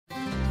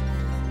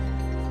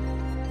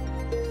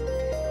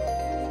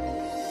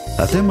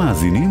אתם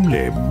מאזינים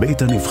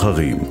לבית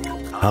הנבחרים,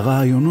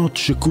 הרעיונות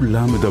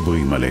שכולם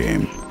מדברים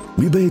עליהם,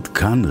 מבית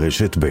כאן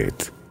רשת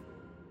בית.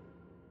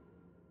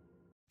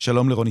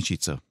 שלום לרוני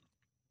שיצר.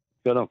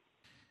 שלום.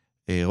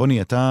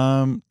 רוני,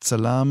 אתה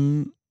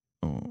צלם,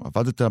 או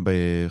עבדת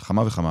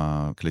בכמה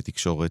וכמה כלי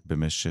תקשורת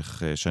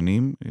במשך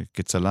שנים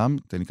כצלם,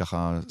 תן לי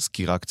ככה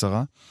סקירה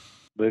קצרה.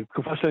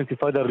 בתקופה של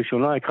האינתיפאדה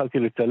הראשונה התחלתי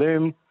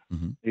לצלם,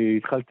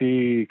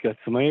 התחלתי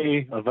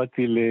כעצמאי,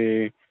 עבדתי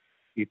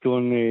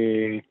לעיתון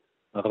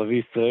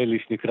ערבי ישראלי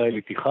שנקרא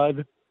אליט אחד,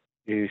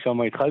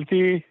 שם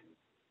התחלתי,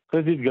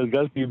 אחרי זה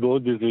התגלגלתי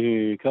בעוד איזה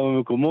כמה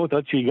מקומות,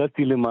 עד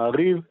שהגעתי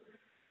למעריב,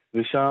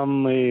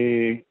 ושם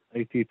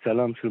הייתי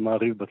צלם של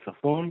מעריב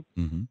בצפון,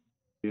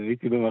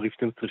 הייתי במעריב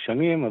 12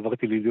 שנים,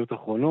 עברתי לידיעות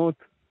אחרונות,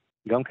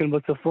 גם כן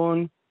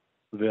בצפון,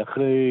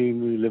 ואחרי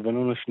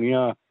לבנון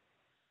השנייה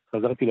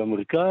חזרתי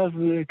למרכז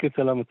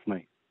כצלם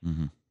עצמאי.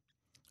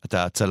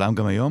 אתה צלם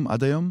גם היום,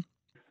 עד היום?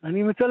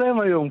 אני מצלם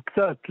היום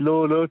קצת,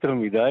 לא יותר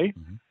מדי,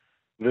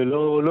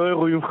 ולא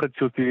אירועים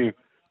חדשותיים,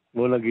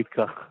 בוא נגיד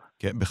כך.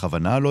 כן,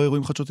 בכוונה לא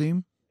אירועים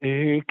חדשותיים?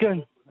 כן,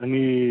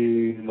 אני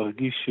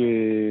מרגיש,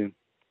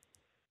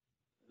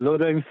 לא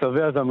יודע אם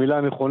שבע זו המילה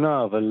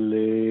הנכונה, אבל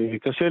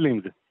קשה לי עם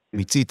זה.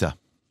 מיצית?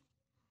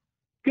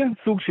 כן,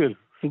 סוג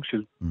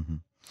של.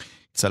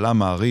 צלם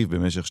מעריב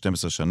במשך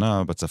 12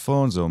 שנה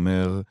בצפון, זה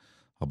אומר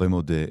הרבה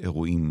מאוד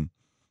אירועים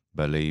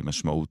בעלי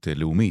משמעות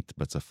לאומית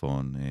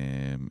בצפון,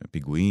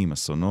 פיגועים,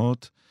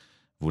 אסונות,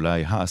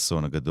 ואולי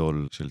האסון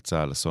הגדול של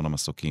צה"ל, אסון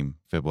המסוקים,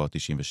 פברואר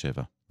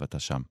 97, ואתה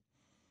שם.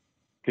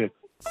 כן.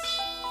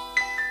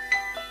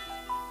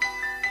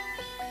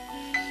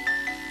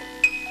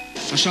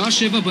 השעה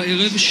 7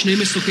 בערב, 2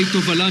 מסוקי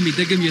תובלה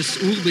מדגם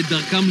יסעור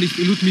בדרכם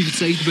לפעילות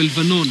מבצעית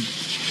בלבנון.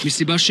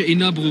 מסיבה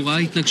שאינה ברורה,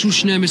 התנגשו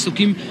 2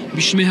 המסוקים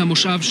בשמי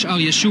המושב שער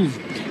ישוב.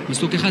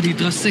 מסוק אחד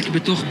התרסק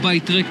בתוך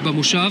בית ריק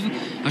במושב,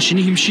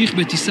 השני המשיך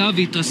בטיסה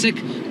והתרסק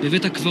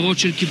בבית הקברות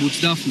של קיבוץ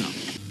דפנה.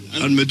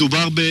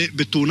 מדובר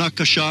בתאונה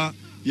קשה,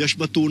 יש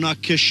בתאונה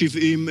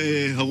כ-70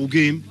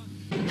 הרוגים.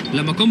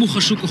 למקום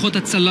הוחשו כוחות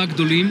הצלה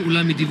גדולים,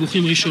 אולם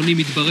מדיווחים ראשונים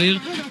התברר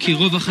כי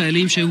רוב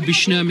החיילים שהיו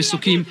בשני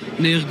המסוקים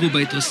נהרגו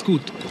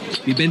בהתרסקות.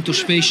 מבין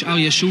תושבי שער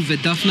ישוב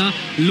ודפנה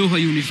לא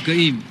היו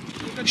נפגעים.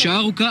 שעה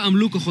ארוכה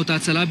עמלו כוחות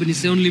ההצלה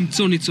בניסיון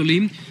למצוא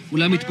ניצולים,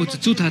 אולם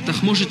התפוצצות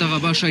התחמושת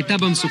הרבה שהייתה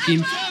במסוקים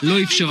לא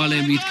אפשרה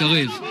להם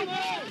להתקרב.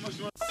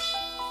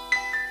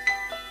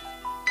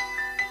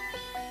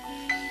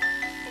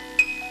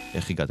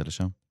 איך הגעת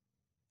לשם?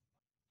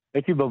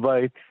 הייתי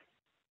בבית,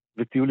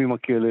 בטיול עם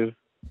הכלב,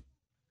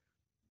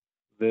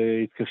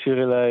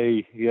 והתקשר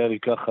אליי יארי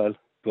כחל,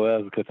 הוא היה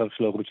אז כתב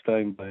של ערוץ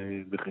 2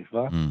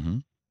 בחיפה,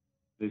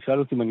 ושאל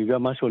אותי אם אני יודע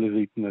משהו על איזו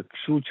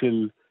התנגשות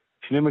של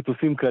 2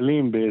 מטוסים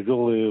קלים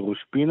באזור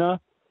ראש פינה.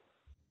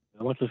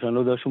 אמרתי לו שאני לא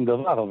יודע שום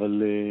דבר,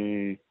 אבל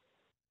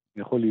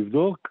אני יכול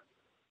לבדוק.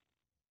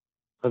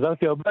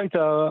 חזרתי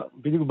הביתה,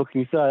 בדיוק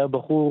בכניסה היה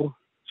בחור,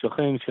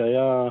 שכן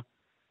שהיה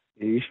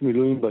איש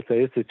מילואים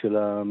בטייסת של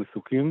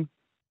המסוקים,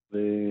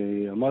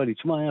 ואמר לי,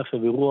 תשמע, היה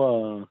עכשיו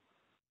אירוע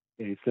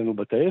אצלנו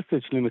בטייסת,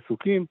 2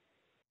 מסוקים,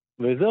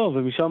 וזהו,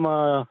 ומשם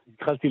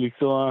התחלתי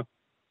לנסוע,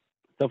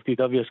 כתבתי את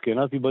אבי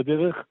אשכנזי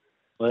בדרך,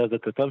 הוא היה את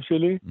הכתב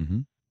שלי,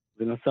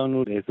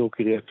 ונסענו לאזור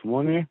קריית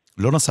 8.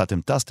 לא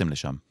נסעתם, טסתם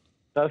לשם.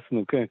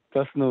 טסנו, כן,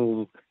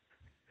 טסנו,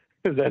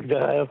 זו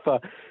הגדרה יפה,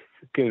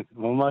 כן,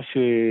 ממש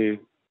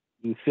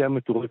נסיעה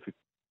מטורפת.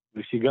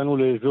 וכשהגענו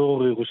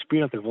לאזור ראש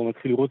פינה, אתה כבר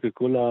מתחיל לראות את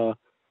כל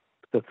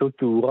הפצצות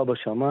תאורה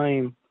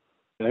בשמיים,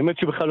 האמת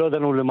שבכלל לא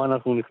ידענו למה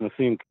אנחנו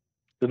נכנסים.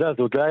 אתה יודע,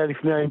 זה עוד היה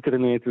לפני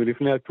האינטרנט,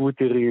 ולפני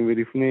הטוויטרים,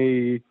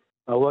 ולפני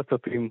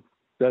הוואטסאפים,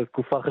 זה היה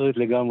תקופה אחרת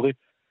לגמרי,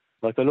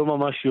 ואתה לא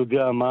ממש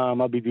יודע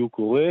מה בדיוק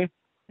קורה,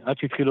 עד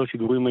שהתחילו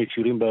השידורים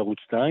הישירים בערוץ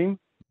 2,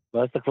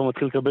 ואז אתה כבר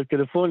מתחיל לקבל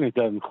טלפונים,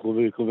 אתה יודע,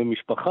 קרובי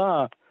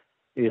משפחה,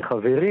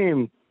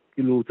 חברים,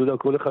 כאילו, אתה יודע,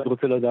 כל אחד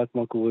רוצה לדעת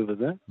מה קורה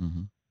וזה.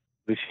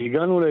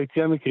 וכשהגענו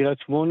ליציאה מקריית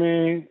 8,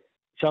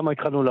 שם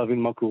התחלנו להבין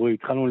מה קורה,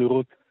 התחלנו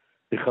לראות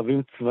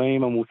רכבים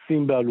צבאיים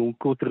עמוסים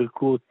באלונקות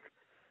ריקות,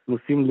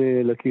 נוסעים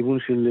לכיוון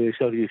של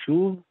שער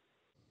ישוב,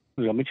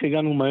 באמת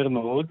שהגענו מהר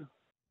מאוד,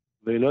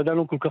 ולא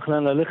ידענו כל כך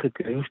לאן ללכת,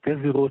 כי היו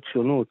 2 זירות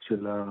שונות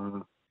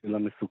של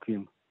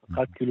המסוקים.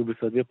 אחת כאילו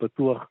בשדה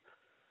פתוח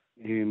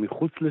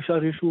מחוץ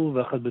לשער ישוב,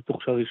 ואחת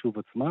בתוך שער ישוב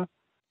עצמה.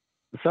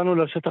 נסענו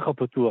לשטח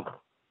הפתוח.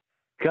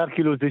 קר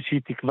כאילו איזושהי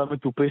תקווה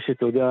מטופשת,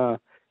 אתה יודע,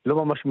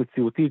 לא ממש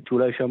מציאותית,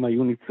 שאולי שם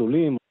היו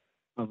ניצולים,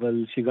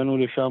 אבל שהגענו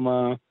לשם,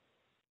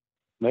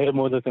 מהר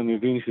מאוד אתה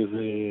מבין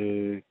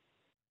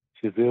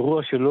שזה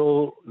אירוע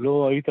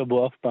שלא היית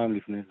בו אף פעם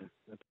לפני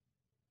זה.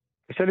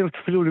 קשה לי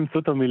אפילו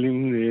למצוא את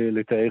המילים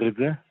לתאר את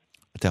זה.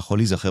 אתה יכול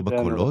להיזכר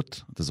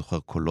בקולות? אתה זוכר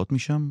קולות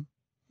משם?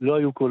 לא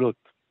היו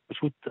קולות.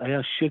 פשוט היה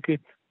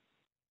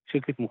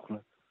שקט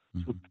מוחלט.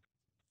 פשוט.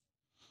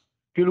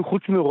 כאילו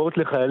חוץ מהוראות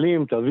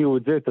לחיילים, תביאו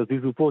את זה,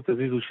 תזיזו פה,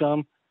 תזיזו שם,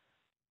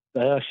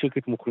 זה היה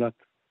שקט מוחלט.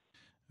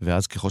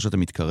 ואז ככל שאתה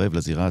מתקרב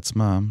לזירה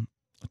עצמה,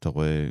 אתה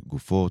רואה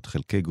גופות,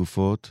 חלקי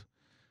גופות,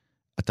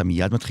 אתה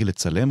מיד מתחיל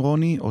לצלם,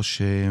 רוני,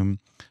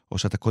 או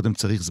שאתה קודם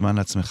צריך זמן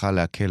לעצמך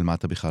להקל מה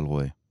אתה בכלל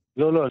רואה?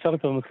 לא, לא, עכשיו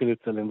אתה מתחיל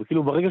לצלם.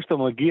 וכאילו ברגע שאתה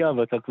מגיע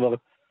ואתה כבר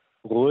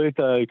רואה את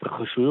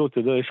ההתרחשויות, אתה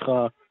יודע, יש לך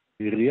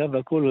ראייה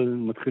והכל,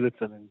 מתחיל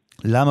לצלם.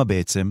 למה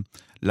בעצם?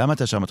 למה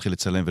אתה שם מתחיל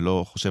לצלם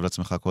ולא חושב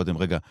לעצמך קודם,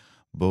 רגע,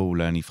 בואו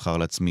אולי אני אבחר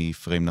לעצמי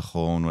פריים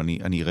נכון, או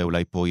אני אראה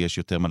אולי פה יש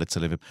יותר מה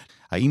לצלם?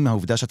 האם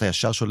העובדה שאתה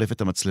ישר שולף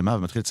את המצלמה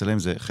ומתחיל לצלם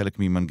זה חלק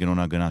ממנגנון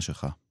ההגנה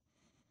שלך?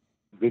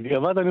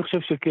 בדיעבד אני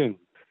חושב שכן.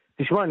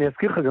 תשמע, אני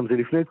אזכיר לך גם, זה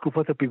לפני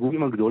תקופת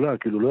הפיגועים הגדולה,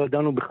 כאילו לא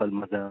ידענו בכלל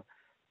מה זה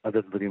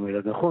הדברים האלה.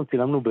 נכון,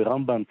 צילמנו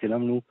ברמב"ם,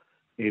 צילמנו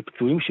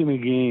פצועים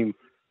שמגיעים,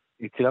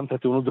 צילמת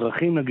תאונות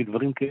דרכים, נגיד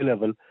דברים כאלה,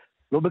 אבל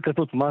לא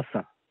בקטות מסה.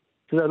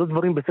 אתה יודע, לא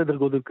דברים בסדר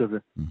גודל כזה.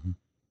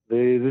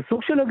 וזה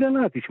סוג של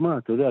הגנה, תשמע,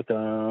 אתה יודע,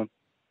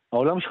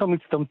 העולם שלך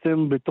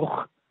מצטמצם בתוך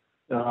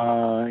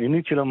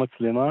העינית של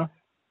המצלמה,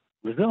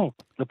 וזהו,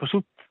 אתה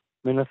פשוט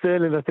מנסה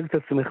לנתק את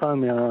עצמך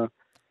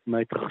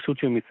מההתרחשות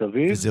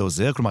שמסביב. וזה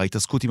עוזר? כלומר,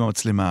 ההתעסקות עם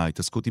המצלמה,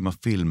 ההתעסקות עם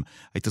הפילם,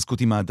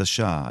 ההתעסקות עם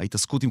העדשה,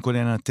 ההתעסקות עם כל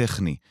העניין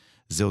הטכני,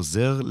 זה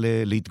עוזר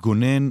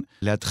להתגונן,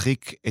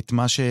 להדחיק את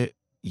מה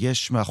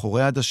שיש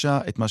מאחורי העדשה,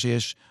 את מה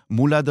שיש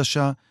מול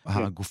העדשה,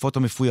 כן. הגופות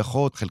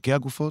המפויחות, חלקי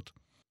הגופות?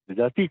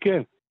 לדעתי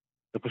כן.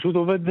 אתה פשוט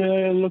עובד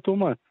על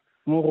אוטומט,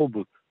 כמו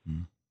רובוט.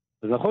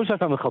 אז נכון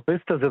שאתה מחפש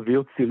את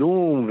הזוויות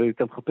צילום,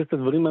 ואתה מחפש את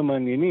הדברים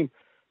המעניינים,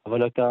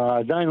 אבל אתה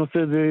עדיין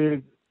עושה את זה,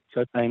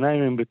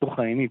 שהעיניים הם בתוך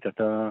העינית,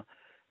 אתה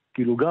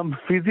כאילו גם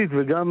פיזית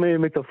וגם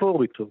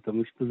מטאפורית, אתה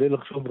משתדל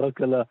לחשוב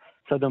רק על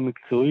הצד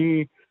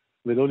המקצועי,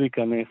 ולא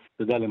להיכנס,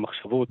 אתה יודע,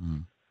 למחשבות,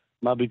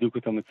 מה בדיוק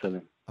אתה מצלם.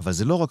 אבל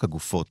זה לא רק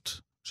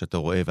הגופות שאתה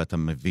רואה ואתה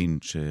מבין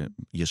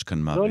שיש כאן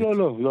מוות.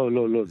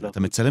 לא. אתה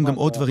מצלם גם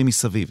עוד דברים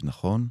מסביב,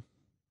 נכון?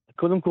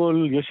 קודם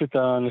כל, יש את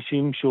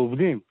האנשים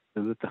שעובדים,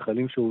 את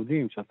החיילים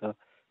שעובדים, שאתה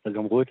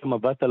גם רואה את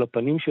המבט על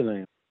הפנים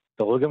שלהם.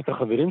 אתה רואה גם את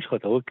החברים שלך,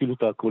 אתה רואה כאילו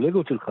את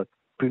הקולגות שלך,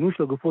 פינוי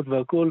של הגופות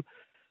והכל.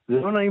 זה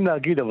לא נעים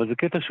להגיד, אבל זה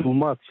קטע שהוא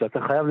מס, שאתה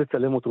חייב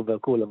לצלם אותו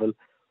והכל, אבל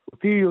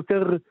אותי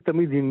יותר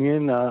תמיד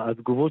עניין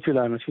התגובות של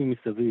האנשים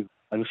מסביב.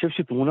 אני חושב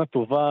שתמונה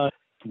טובה,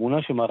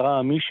 תמונה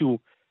שמראה מישהו,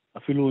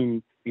 אפילו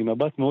עם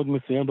מבט מאוד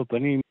מסוים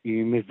בפנים,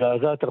 היא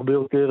מזעזעת הרבה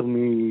יותר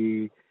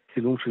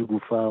מצילום של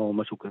גופה או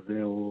משהו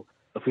כזה, או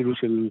אפילו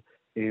של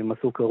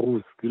מסוק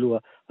ארוז. כאילו,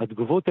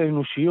 התגובות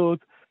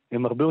האנושיות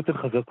הן הרבה יותר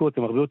חזקות,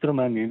 הן הרבה יותר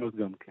מעניינות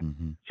גם כן.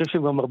 אני חושב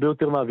שהן גם הרבה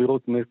יותר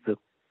מעבירות מסר.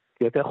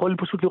 כי אתה יכול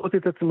פשוט לראות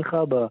את עצמך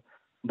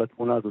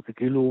בתמונה הזאת. זה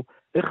כאילו,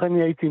 איך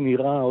אני הייתי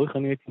נראה, או איך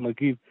אני הייתי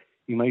מגיב,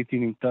 אם הייתי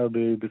נמצא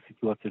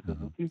בסיטואציה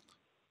כזאת.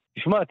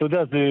 תשמע, אתה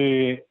יודע,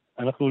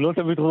 אנחנו לא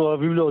תמיד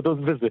אוהבים להודות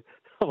בזה,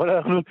 אבל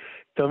אנחנו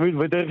תמיד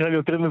בדרך כלל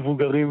יותר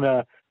מבוגרים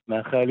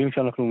מהחיילים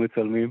שאנחנו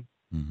מצלמים.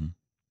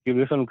 כאילו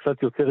יש לנו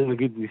קצת יותר,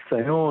 נגיד,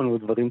 ניסיון או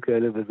דברים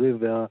כאלה וזה,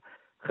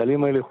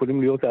 והחיילים האלה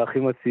יכולים להיות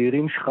האחים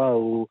הצעירים שלך,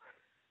 או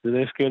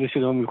יש כאלה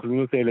שגם יכולים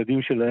להיות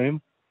הילדים שלהם,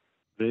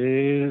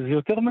 וזה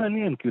יותר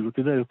מעניין, כאילו, אתה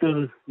יודע,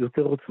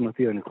 יותר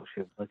עוצמתי, אני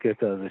חושב,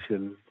 הקטע הזה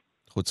של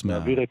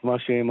להעביר את מה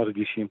שהם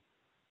מרגישים.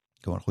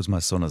 כמובן, חוץ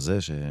מהאסון הזה,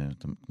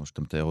 כמו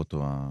שאתה מתאר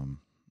אותו,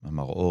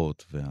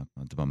 המראות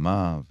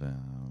והדממה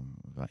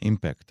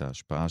והאימפקט,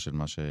 ההשפעה של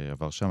מה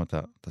שעבר שם,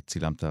 אתה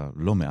צילמת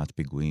לא מעט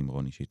פיגועים,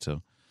 רוני שיצר.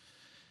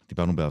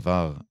 דיברנו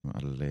בעבר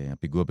על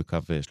הפיגוע בקו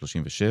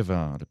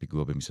 37, על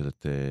הפיגוע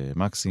במסעדת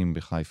מקסים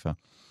בחיפה,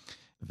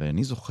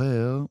 ואני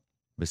זוכר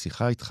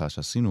בשיחה איתך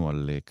שעשינו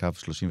על קו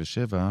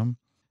 37,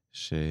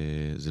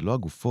 שזה לא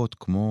הגופות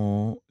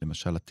כמו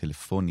למשל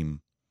הטלפונים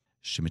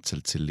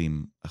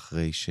שמצלצלים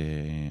אחרי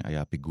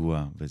שהיה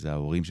פיגוע, וזה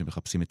ההורים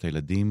שמחפשים את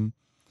הילדים,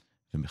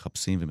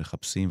 ומחפשים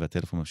ומחפשים,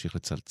 והטלפון ממשיך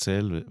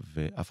לצלצל,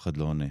 ואף אחד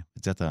לא עונה.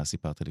 את זה אתה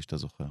סיפרת לי שאתה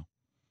זוכר.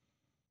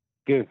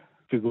 כן,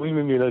 פיגועים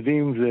עם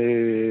ילדים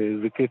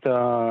זה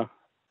קטע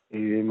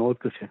מאוד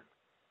קשה.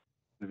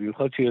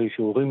 במיוחד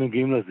שהורים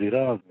מגיעים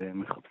לזירה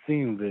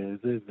ומחפשים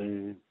וזה,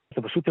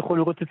 אתה פשוט יכול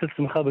לראות את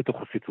עצמך בתוך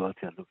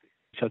הסיטואציה הזאת.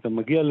 כשאתה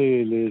מגיע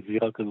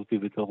לזירה כזאת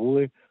ואתה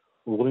רואה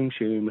הורים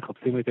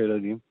שמחפשים את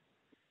הילדים,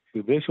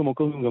 שבאיזשהו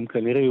מקום הם גם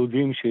כנראה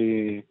יודעים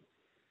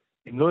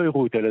שהם לא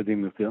יראו את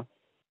הילדים יותר,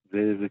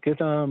 וזה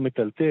קטע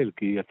מטלטל,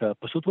 כי אתה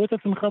פשוט רואה את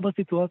עצמך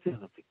בסיטואציה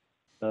הזאת.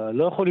 אתה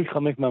לא יכול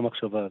להתחמק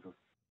מהמחשבה הזאת,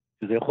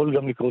 שזה יכול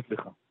גם לקרות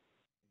לך.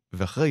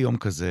 ואחרי יום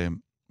כזה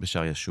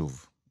בשער ישוב,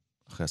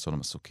 אחרי אסון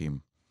המסוקים,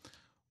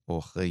 או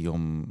אחרי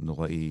יום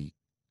נוראי,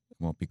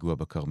 כמו הפיגוע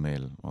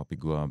בכרמל, או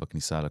הפיגוע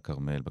בכניסה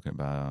לכרמל,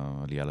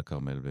 בעלייה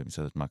לכרמל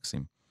במסעדת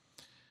מקסים,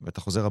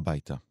 ואתה חוזר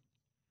הביתה,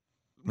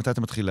 מתי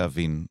אתה מתחיל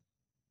להבין,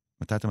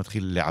 מתי אתה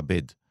מתחיל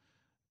לעבד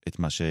את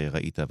מה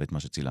שראית ואת מה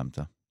שצילמת?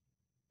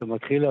 אתה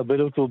מתחיל לעבד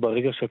אותו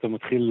ברגע שאתה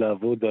מתחיל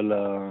לעבוד על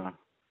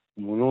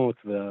התמונות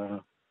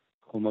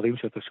והחומרים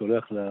שאתה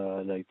שולח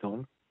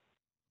לעיתון.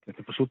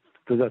 אתה פשוט,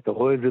 אתה יודע, אתה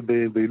רואה את זה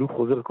בהילוך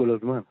חוזר כל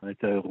הזמן,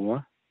 את האירוע.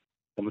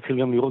 אתה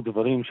מתחיל גם לראות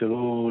דברים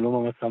שלא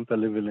ממש שמת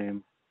לב אליהם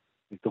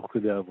מתוך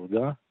כדי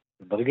העבודה.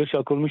 ברגע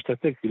שהכל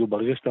משתתק, כאילו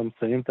ברגע שאתה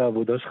מסיים את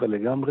העבודה שלך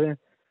לגמרי,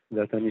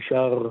 ואתה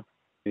נשאר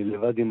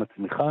לבד עם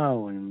עצמך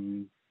או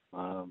עם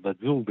בת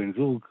זוג, בן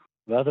זוג,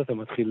 ואז אתה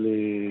מתחיל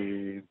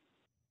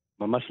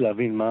ממש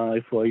להבין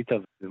איפה היית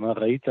ומה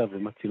ראית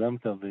ומה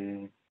צילמת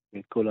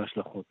ואת כל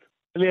ההשלכות.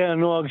 לי היה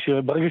נוהג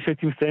שברגע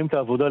שהייתי מסיים את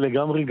העבודה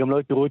לגמרי, גם לא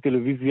הייתי רואה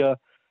טלוויזיה,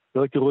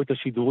 לא הייתי רואה את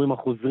השידורים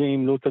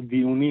החוזרים, לא את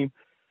הדיונים.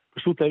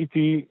 פשוט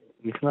הייתי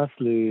נכנס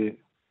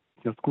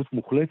להתנתקות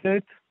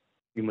מוחלטת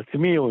עם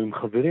עצמי או עם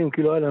חברים,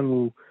 כאילו היה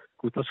לנו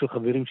קבוצה של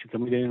חברים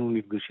שתמיד היינו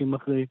נפגשים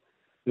אחרי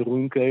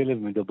אירועים כאלה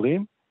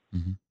ומדברים.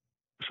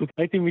 פשוט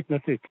הייתי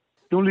מתנתק.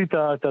 תנו לי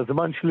את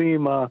הזמן שלי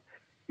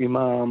עם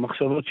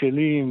המחשבות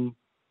שלי,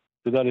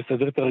 אתה יודע,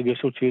 לסדר את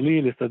הרגשות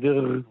שלי,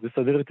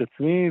 לסדר את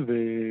עצמי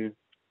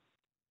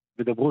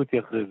ודברו איתי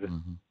אחרי זה.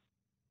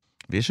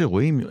 ויש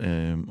אירועים,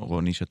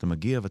 רוני, שאתה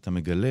מגיע ואתה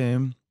מגלה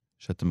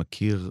שאתה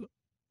מכיר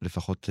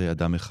לפחות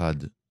אדם אחד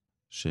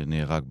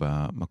שנהרג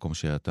במקום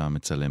שאתה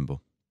מצלם בו,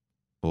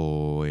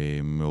 או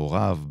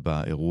מעורב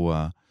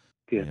באירוע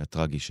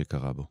הטרגי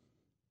שקרה בו.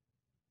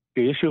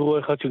 יש אירוע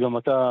אחד שגם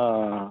אתה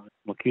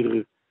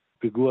מכיר,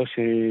 פיגוע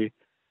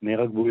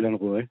שנהרג בו אילן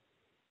רואה,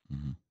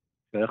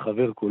 שהיה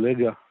חבר,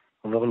 קולגה,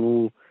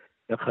 עברנו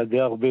יחד די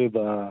הרבה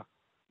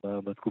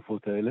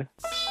בתקופות האלה.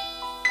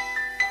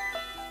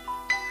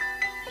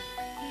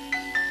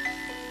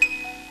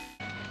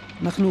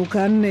 אנחנו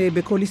כאן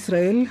בכל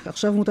ישראל.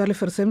 עכשיו מותר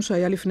לפרסם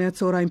שהיה לפני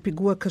הצהריים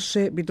פיגוע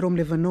קשה בדרום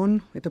לבנון.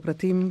 את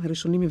הפרטים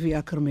הראשונים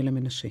מביאה כרמלה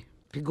מנשה.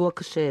 פיגוע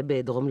קשה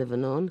בדרום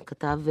לבנון.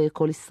 כתב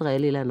כל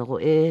ישראל אילן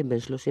רואה, בן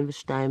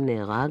 32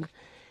 נהרג.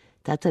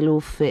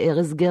 תת-אלוף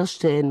ארז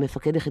גרשטיין,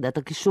 מפקד יחידת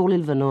הקישור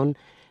ללבנון,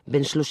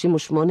 בן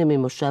 38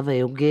 ממושב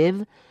היוגב.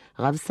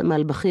 רב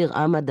סמל בכיר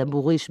עמד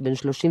אבוריש, בן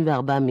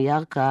 34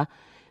 מירקה.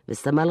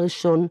 וסמל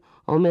ראשון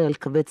עומר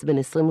אלקבץ, בן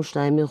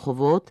 22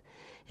 מרחובות.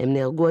 הם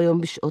נהרגו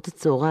היום בשעות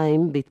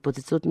הצהריים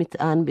בהתפוצצות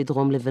מטען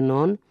בדרום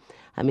לבנון.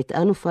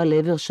 המטען הופעל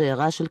לעבר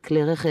שיירה של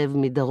כלי רכב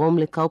מדרום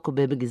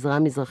לקאוקובה בגזרה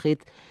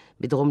המזרחית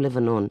בדרום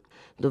לבנון.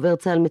 דובר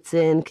צה"ל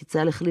מציין כי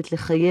צה"ל החליט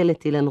לחייל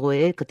את אילן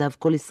רואה, כתב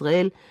כל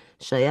ישראל,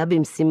 שהיה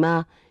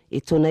במשימה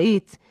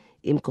עיתונאית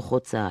עם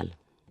כוחות צה"ל.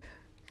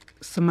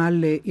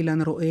 סמל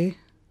אילן רואה,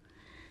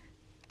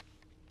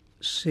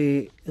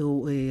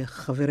 שהוא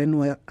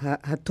חברנו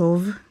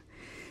הטוב,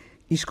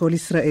 איש כל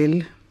ישראל,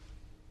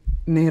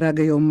 נהרג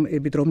היום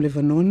בדרום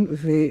לבנון,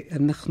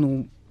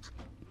 ואנחנו,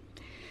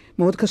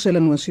 מאוד קשה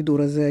לנו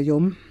השידור הזה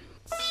היום.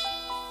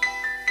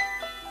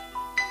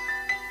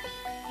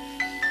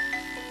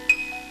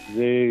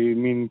 זה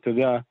מין, אתה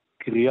יודע,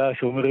 קריאה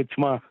שאומרת,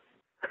 שמה,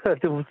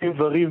 אתם עושים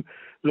דברים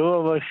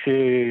לא ממש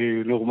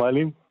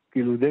נורמליים,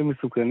 כאילו די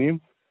מסוכנים,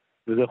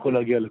 וזה יכול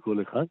להגיע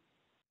לכל אחד.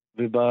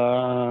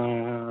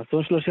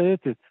 ובאסון של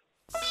השייטת.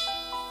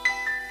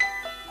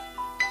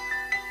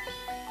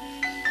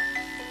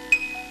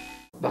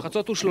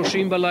 בחצות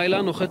ו30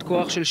 בלילה נוחת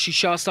כוח של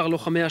 16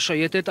 לוחמי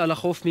השייטת על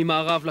החוף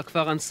ממערב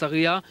לכפר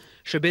אנסריה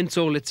שבין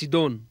צור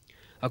לצידון.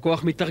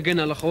 הכוח מתארגן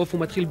על החוף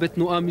ומתחיל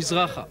בתנועה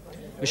מזרחה.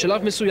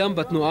 בשלב מסוים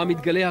בתנועה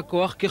מתגלה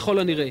הכוח ככל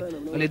הנראה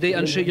על ידי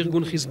אנשי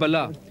ארגון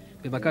חיזבאללה.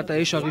 במכת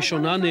האש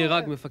הראשונה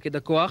נהרג מפקד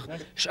הכוח,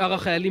 שאר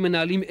החיילים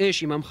מנהלים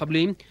אש עם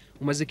המחבלים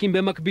ומזיקים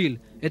במקביל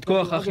את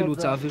כוח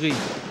החילוץ האווירי.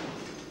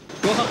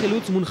 כוח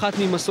החילוץ מונחת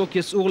ממסוק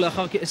יסעור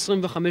לאחר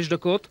כ-25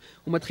 דקות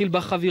ומתחיל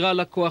בחבירה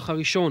לכוח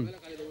הראשון.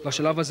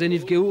 בשלב הזה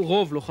נפגעו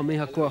רוב לוחמי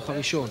הכוח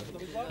הראשון.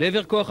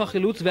 לעבר כוח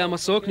החילוץ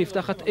והמסוק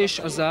נפתחת אש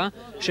עזה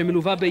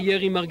שמלווה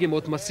בירי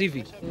מרגמות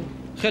מסיבי.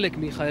 חלק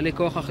מחיילי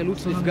כוח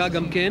החילוץ נפגע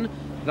גם כן,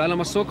 ועל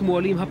המסוק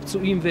מועלים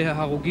הפצועים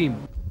וההרוגים.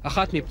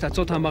 אחת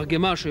מפצצות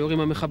המרגמה שיורים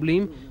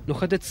המחבלים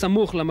נוחתת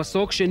סמוך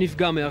למסוק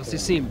שנפגע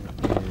מהרסיסים.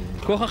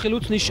 כוח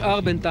החילוץ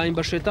נשאר בינתיים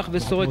בשטח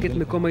וסורק את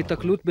מקום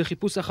ההתקלות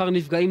בחיפוש אחר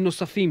נפגעים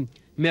נוספים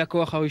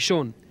מהכוח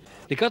הראשון.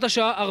 לקראת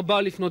השעה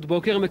 4 לפנות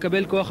בוקר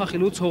מקבל כוח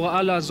החילוץ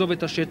הוראה לעזוב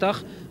את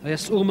השטח.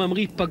 היסעור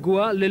ממריא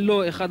פגוע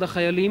ללא אחד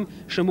החיילים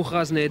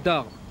שמוכרז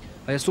נהדר.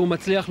 היסעור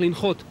מצליח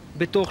לנחות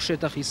בתוך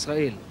שטח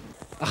ישראל.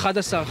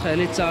 11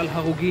 חיילי צה"ל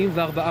הרוגים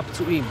ו4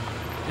 פצועים.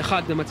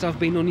 אחד במצב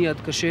בינוני עד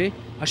קשה,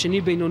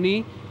 השני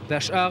בינוני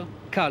והשאר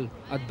קל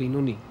עד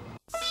בינוני.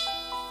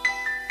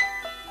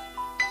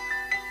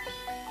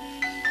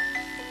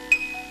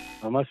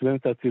 ממש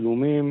באמצע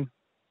הצילומים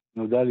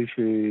נודע לי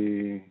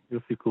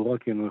שיוסי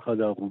קורקין הוא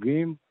אחד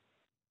ההרוגים,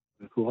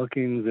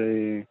 וקורקין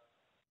זה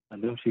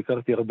אדם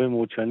שהכרתי הרבה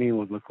מאוד שנים,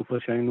 עוד בתקופה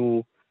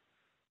שהיינו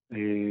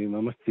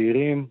ממש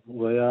צעירים.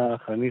 הוא היה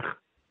חניך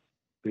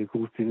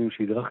בקורס קצינים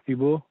שהדרכתי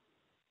בו.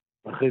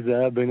 אחרי זה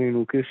היה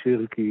בינינו קשר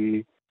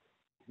כי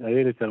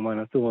הילד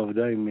אלמנתו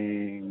עבדה עם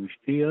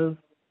אשתי אז,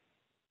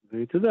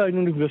 ואתה יודע,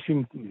 היינו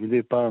נפגשים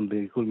מדי פעם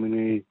בכל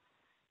מיני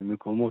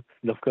מקומות,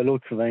 דווקא לא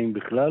צבאיים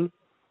בכלל.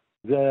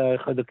 זה היה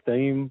אחד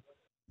הקטעים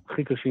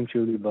הכי קשים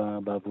שהיו לי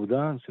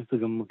בעבודה. אני חושב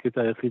שזה גם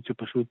הקטע היחיד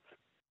שפשוט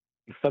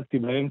הפסקתי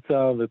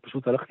באמצע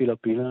ופשוט הלכתי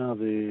לפינה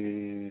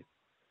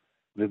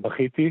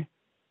ובכיתי.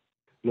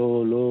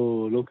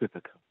 לא קטע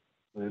קל.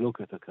 זה לא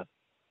קטע קל.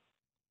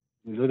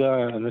 אני לא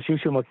יודע, אנשים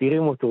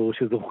שמכירים אותו,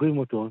 שזוכרים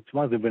אותו,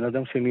 תשמע, זה בן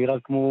אדם שנראה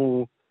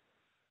כמו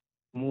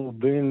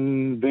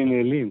בן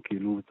אלים,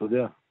 כאילו, אתה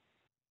יודע.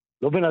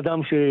 לא בן אדם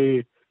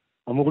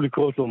שאמור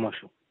לקרות לו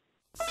משהו.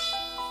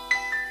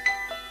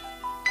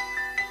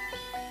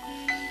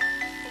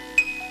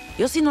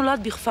 יוסי נולד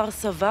בכפר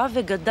סבא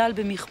וגדל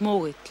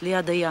במכמורת,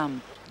 ליד הים.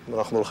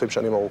 אנחנו הולכים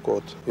שנים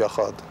ארוכות,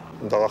 יחד.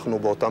 דרכנו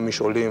באותם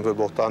משעולים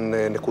ובאותן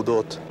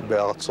נקודות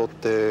בארצות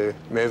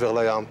מעבר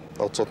לים,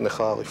 ארצות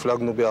נחר,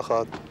 הפלגנו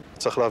ביחד.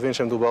 צריך להבין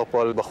שמדובר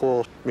פה על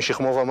בחור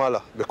משכמו ומעלה,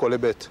 בכל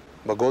היבט,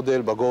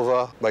 בגודל,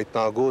 בגובה,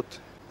 בהתנהגות.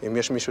 אם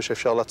יש מישהו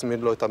שאפשר להצמיד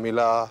לו את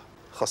המילה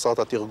חסרת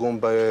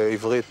התרגום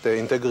בעברית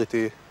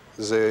אינטגריטי,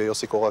 זה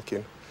יוסי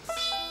קורקין.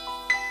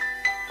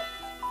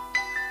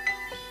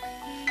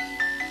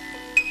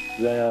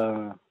 זה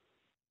היה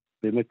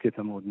באמת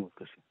קטע מאוד מאוד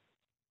קשה.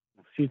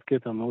 נפשית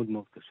קטע מאוד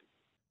מאוד קשה.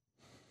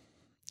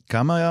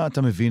 כמה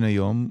אתה מבין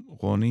היום,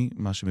 רוני,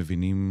 מה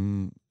שמבינים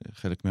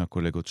חלק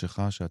מהקולגות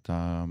שלך,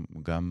 שאתה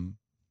גם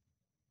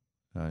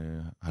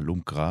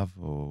הלום קרב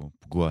או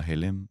פגוע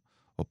הלם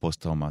או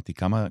פוסט-טראומטי?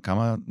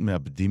 כמה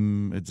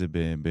מאבדים את זה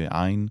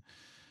בעין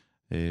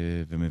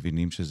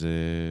ומבינים שזה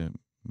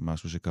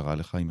משהו שקרה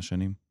לך עם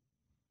השנים?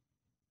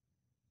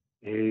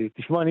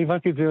 תשמע, אני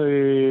הבנתי את זה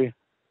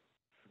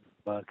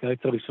בקיץ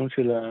הראשון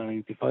של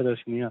האינתיפאדה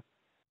השנייה,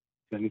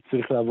 שאני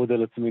צריך לעבוד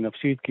על עצמי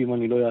נפשית, כי אם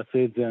אני לא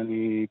אעשה את זה,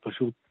 אני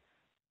פשוט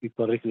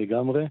מתפרק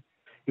לגמרי.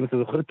 אם אתה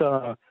זוכר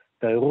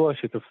את האירוע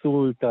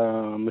שתפסו את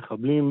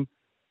המחבלים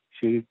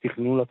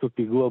שתכננו לעשות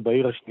פיגוע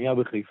בעיר השנייה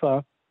בחיפה,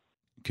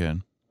 כן.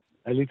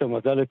 היה לי את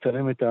המזל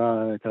לצלם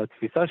את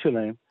התפיסה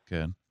שלהם,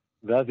 כן.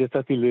 ואז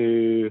יצאתי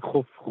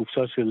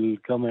לחופשה של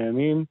כמה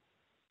ימים,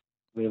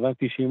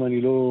 והבנתי שאם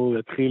אני לא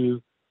אתחיל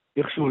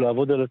איכשהו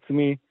לעבוד על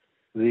עצמי,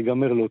 זה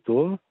ייגמר לא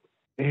טוב.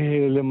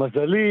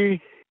 למזלי,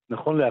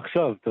 נכון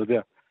לעכשיו, אתה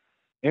יודע,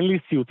 אין לי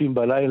סיוטים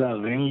בלילה,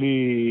 ואין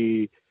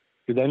לי,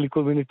 אין לי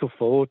כל מיני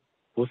תופעות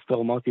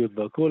פוסט-טראומטיות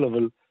והכל,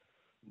 אבל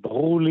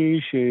ברור לי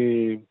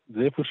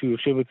שזה איפה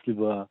שיושב אצלי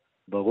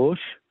בראש,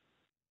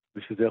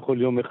 ושזה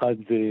יכול יום אחד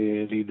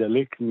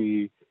להידלק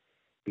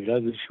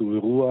בגלל איזשהו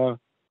אירוע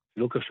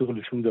לא קשור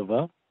לשום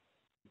דבר.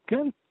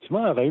 כן,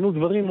 תשמע, ראינו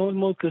דברים מאוד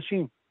מאוד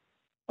קשים.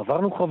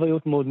 עברנו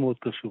חוויות מאוד מאוד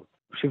קשות.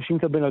 אני חושב שאם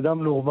אתה בן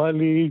אדם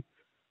נורמלי,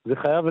 זה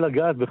חייב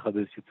לגעת בך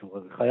באיזושהי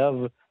צורה. זה חייב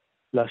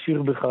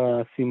להשאיר בך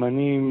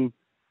סימנים,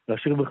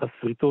 להשאיר בך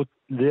שריטות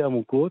די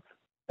עמוקות.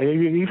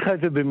 אני אגיד לך את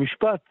זה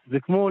במשפט, זה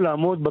כמו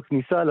לעמוד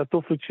בכניסה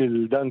לתופת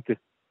של דנטה,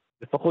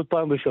 לפחות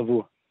פעם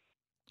בשבוע.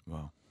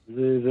 וואו.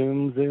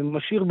 זה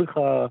משאיר בך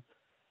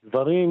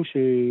דברים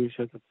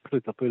שאתה צריך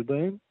לטפל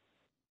בהם,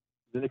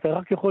 ואתה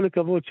רק יכול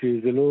לקוות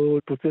שזה לא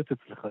יתפוצץ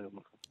אצלך יום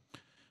אחד.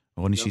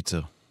 רוני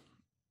שיצר,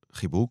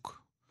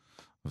 חיבוק,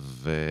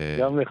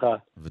 גם לך.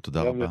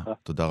 ותודה רבה.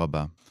 תודה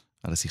רבה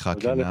על השיחה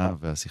הכנה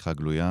והשיחה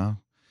הגלויה.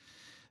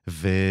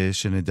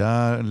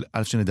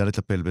 שנדע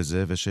לטפל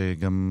בזה,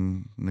 ושגם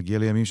נגיע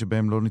לימים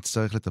שבהם לא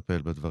נצטרך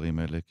לטפל בדברים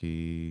האלה,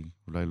 כי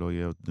אולי לא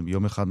יהיה,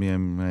 יום אחד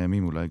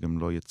מהימים אולי גם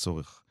לא יהיה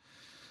צורך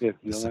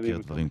לסקר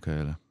דברים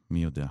כאלה.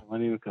 מי יודע.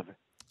 אני מקווה.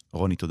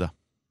 רוני, תודה.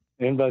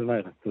 אין בעד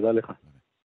מהר, תודה לך.